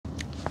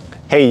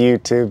Hey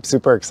YouTube,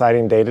 super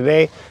exciting day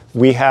today.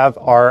 We have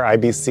our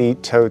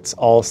IBC totes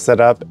all set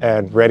up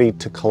and ready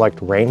to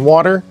collect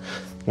rainwater.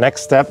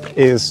 Next step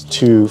is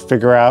to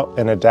figure out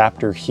an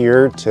adapter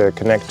here to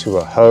connect to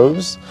a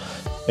hose.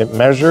 It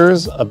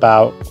measures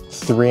about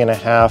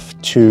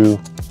 3.5 to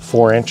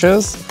 4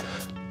 inches.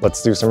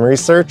 Let's do some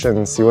research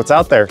and see what's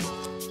out there.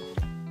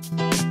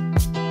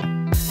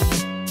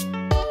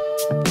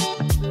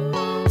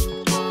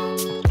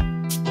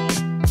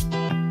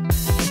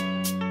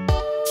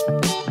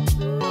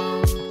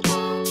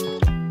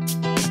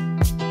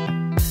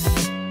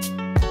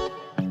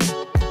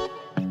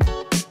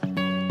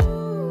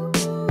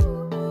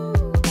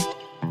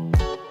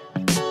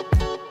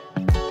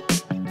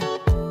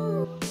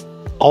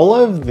 All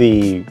of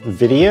the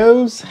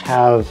videos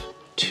have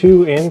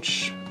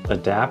 2-inch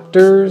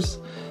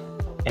adapters,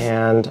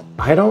 and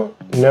I don't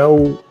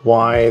know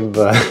why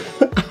the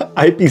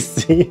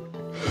IBC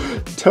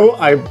tote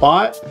I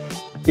bought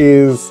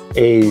is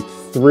a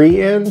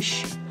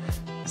 3-inch.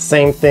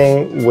 Same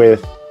thing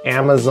with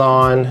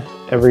Amazon.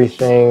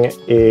 Everything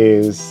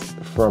is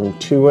from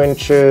 2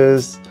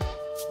 inches.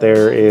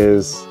 There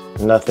is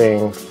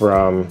nothing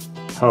from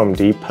Home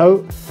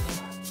Depot.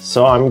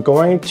 So I'm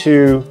going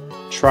to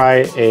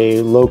try a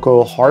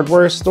local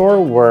hardware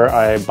store where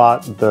I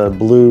bought the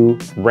blue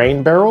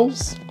rain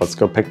barrels. Let's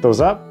go pick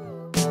those up.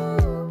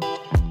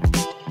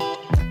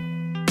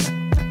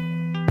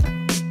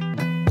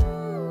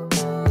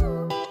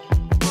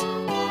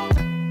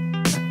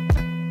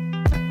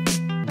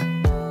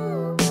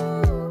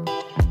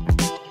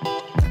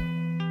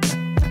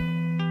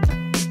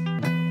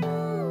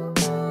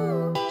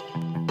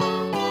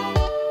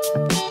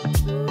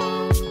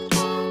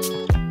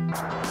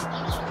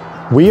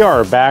 We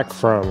are back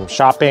from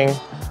shopping.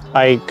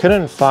 I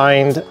couldn't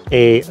find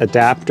an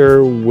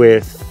adapter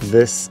with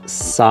this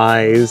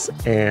size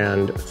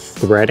and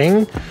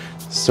threading,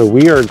 so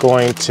we are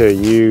going to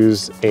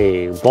use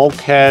a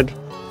bulkhead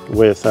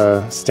with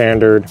a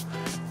standard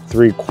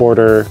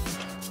 3/4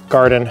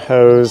 garden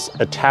hose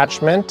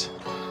attachment.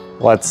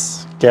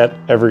 Let's get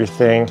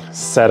everything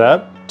set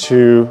up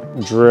to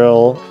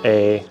drill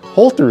a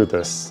hole through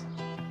this.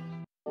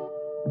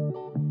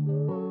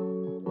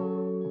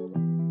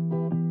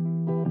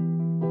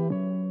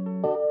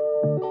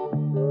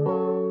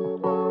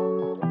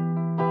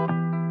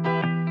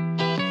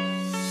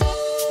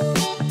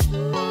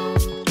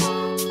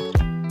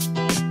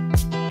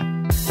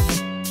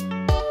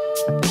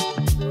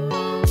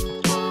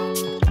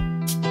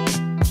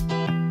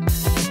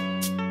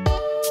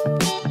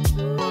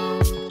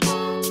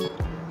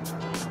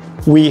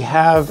 We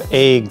have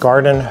a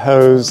garden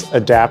hose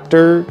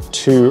adapter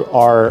to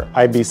our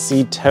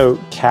IBC tote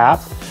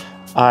cap.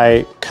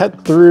 I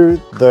cut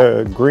through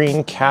the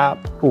green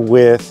cap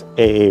with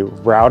a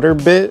router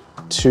bit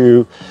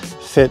to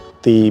fit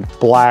the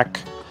black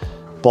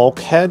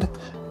bulkhead,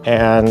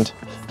 and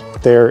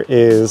there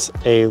is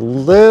a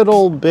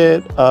little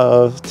bit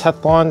of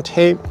Teflon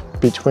tape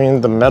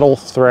between the metal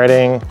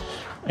threading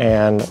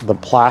and the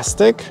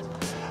plastic.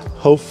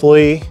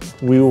 Hopefully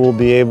we will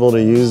be able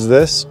to use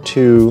this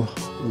to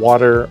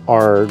water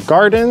our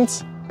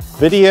gardens.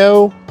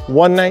 Video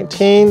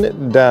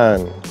 119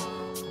 done.